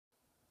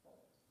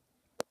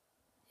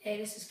Hey,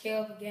 this is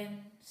Carroll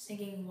again,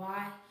 singing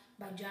Why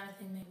by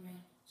Jonathan McRe.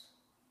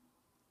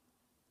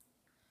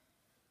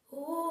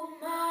 Who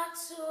am I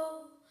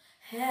to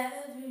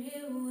have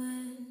you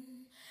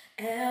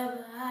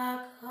whenever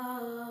I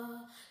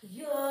call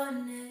your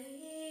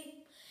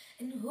name?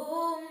 And who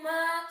am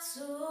I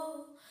to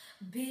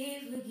be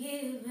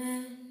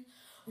forgiven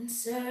when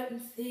certain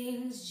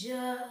things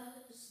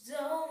just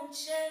don't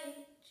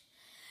change?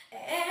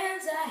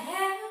 And I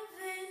haven't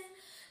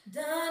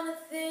done a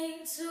thing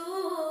to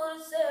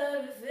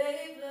deserve your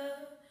favor,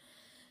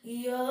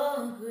 your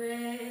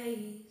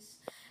grace.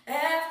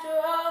 After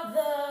all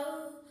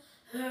the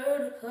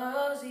hurt it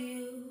caused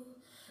you,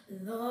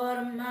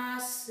 Lord, my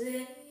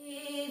Savior,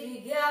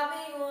 got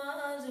me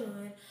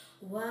wondering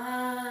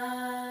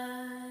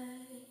why.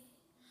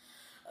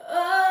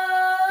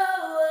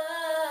 Oh,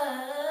 why?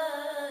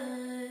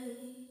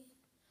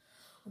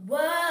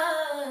 Why?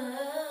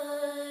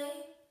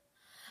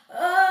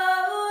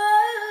 Oh,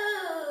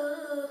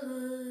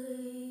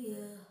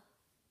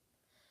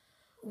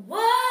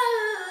 why?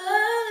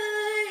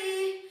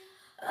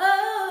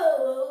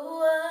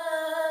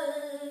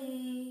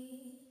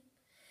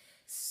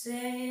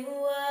 Say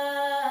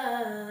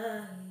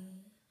why?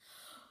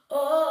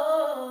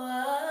 Oh,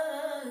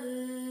 why?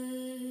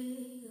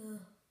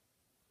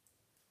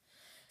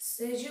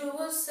 Said you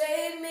would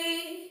save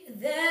me,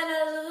 then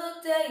I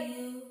looked at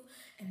you,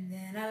 and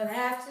then I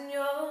laughed in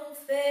your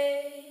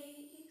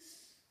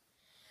face.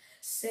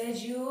 Said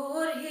you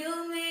would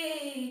heal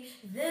me,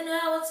 then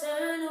I would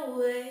turn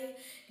away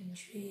and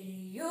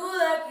treat you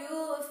like you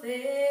were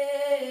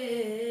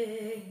fake.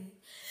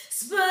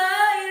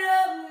 Spite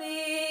of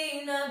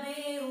me not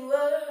being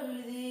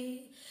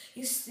worthy,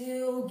 you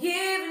still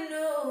give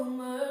new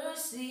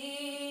mercy.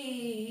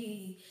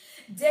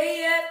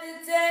 Day after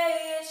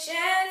day,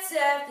 chance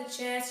after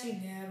chance, you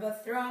never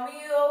throw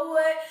me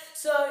away.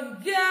 So you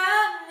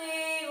got me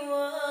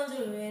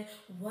wondering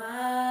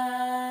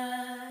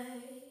why.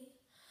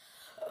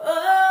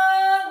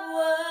 Oh,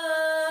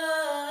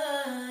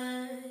 why?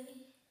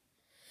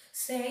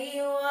 Say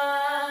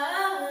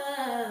why?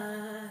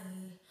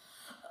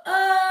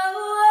 Oh,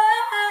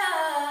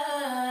 why?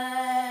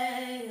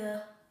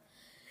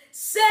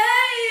 Say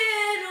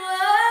it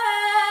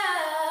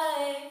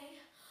why?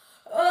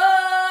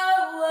 Oh,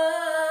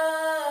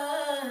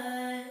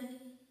 why?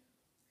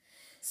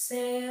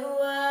 Say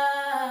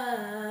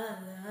why?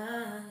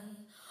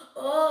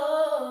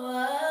 Oh,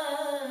 why?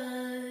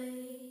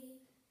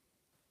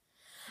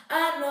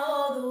 I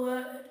know the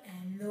word,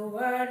 and the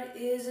word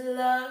is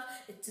love.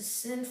 It's a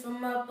sin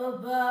from up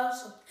above,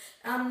 so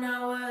I'm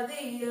not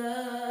worthy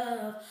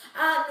of.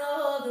 I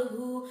know the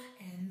who,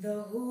 and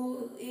the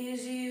who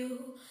is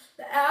you.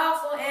 The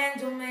Alpha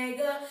and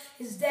Omega,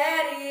 his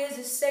daddy is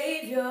a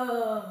savior.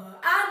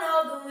 I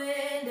know the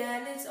wind,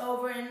 and it's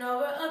over and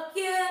over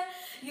again.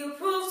 You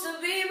prove to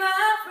be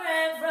my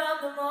friend from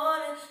the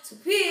morning to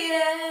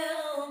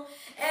PM.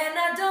 And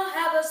I don't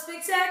have a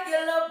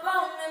spectacular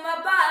bone in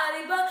my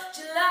body, but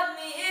you love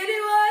me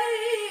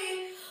anyway.